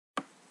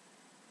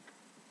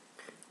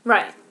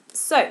Right,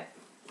 so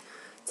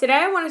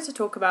today I wanted to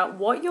talk about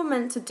what you're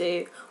meant to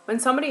do when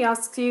somebody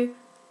asks you,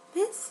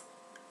 Miss,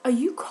 are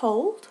you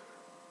cold?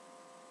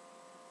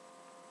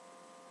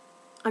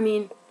 I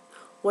mean,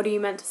 what are you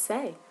meant to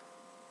say?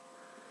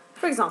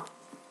 For example,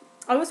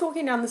 I was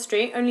walking down the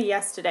street only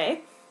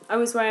yesterday. I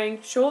was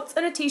wearing shorts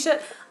and a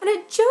t-shirt, and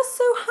it just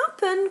so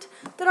happened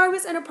that I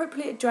was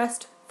inappropriately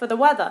dressed for the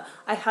weather.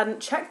 I hadn't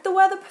checked the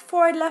weather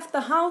before I left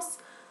the house,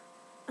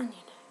 and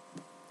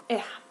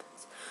it happens.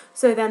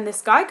 So then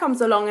this guy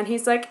comes along and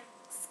he's like,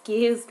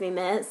 excuse me,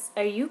 miss,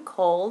 are you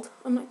cold?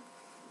 I'm like,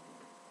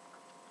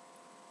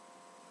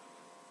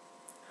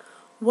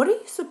 what are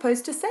you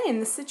supposed to say in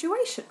this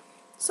situation?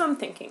 So I'm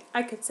thinking,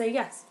 I could say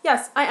yes,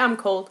 I am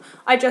cold.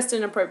 I dressed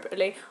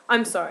inappropriately.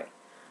 I'm sorry.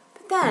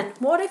 But then,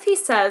 what if he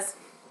says,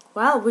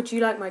 well, would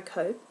you like my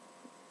coat?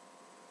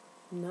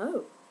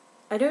 No,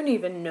 I don't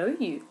even know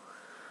you.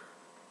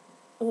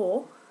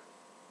 Or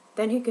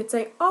then he could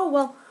say, oh,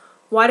 well,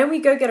 why don't we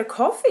go get a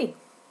coffee?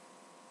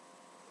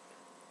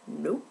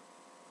 Nope,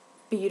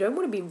 but you don't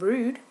want to be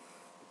rude.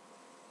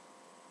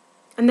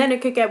 And then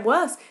it could get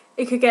worse.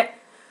 It could get,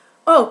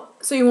 oh,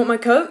 so you want my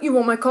coat? You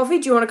want my coffee?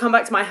 Do you want to come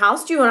back to my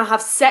house? Do you want to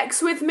have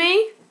sex with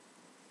me?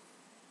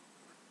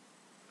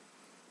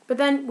 But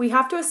then we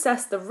have to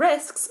assess the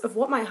risks of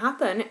what might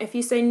happen if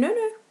you say, no,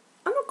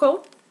 I'm not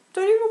cold.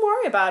 Don't even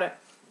worry about it.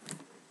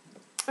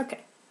 Okay,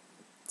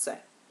 so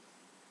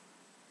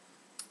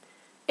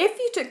if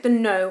you took the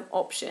no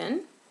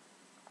option,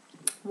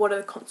 what are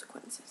the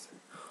consequences?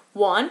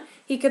 One,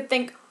 he could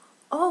think,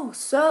 oh,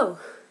 so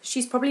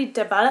she's probably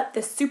developed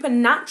this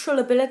supernatural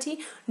ability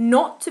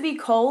not to be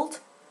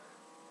cold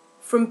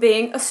from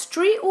being a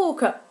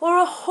streetwalker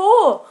or a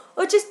whore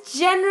or just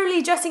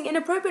generally dressing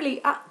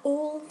inappropriately at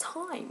all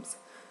times.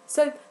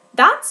 So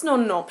that's not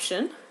an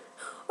option.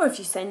 Or if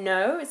you say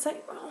no, it's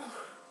like, oh,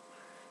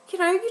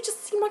 you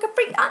just seem like a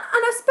freak.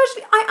 And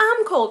especially, I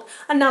am cold.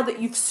 And now that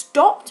you've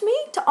stopped me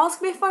to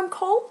ask me if I'm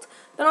cold,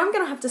 then I'm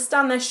going to have to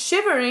stand there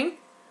shivering.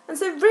 And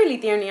so really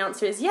the only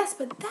answer is yes.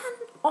 But then,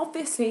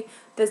 obviously,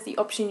 there's the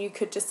option you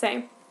could just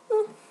say,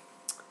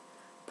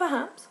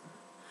 perhaps.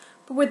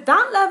 But with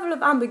that level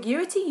of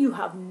ambiguity, you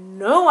have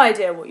no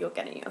idea what you're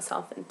getting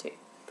yourself into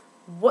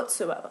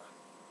whatsoever.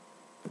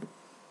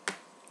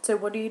 So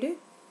what do?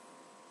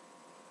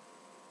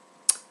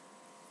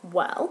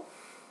 Well,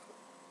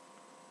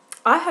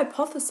 I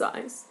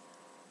hypothesize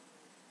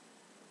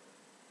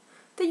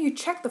that you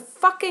check the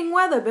fucking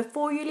weather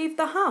before you leave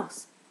the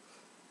house.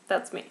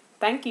 That's me.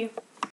 Thank you.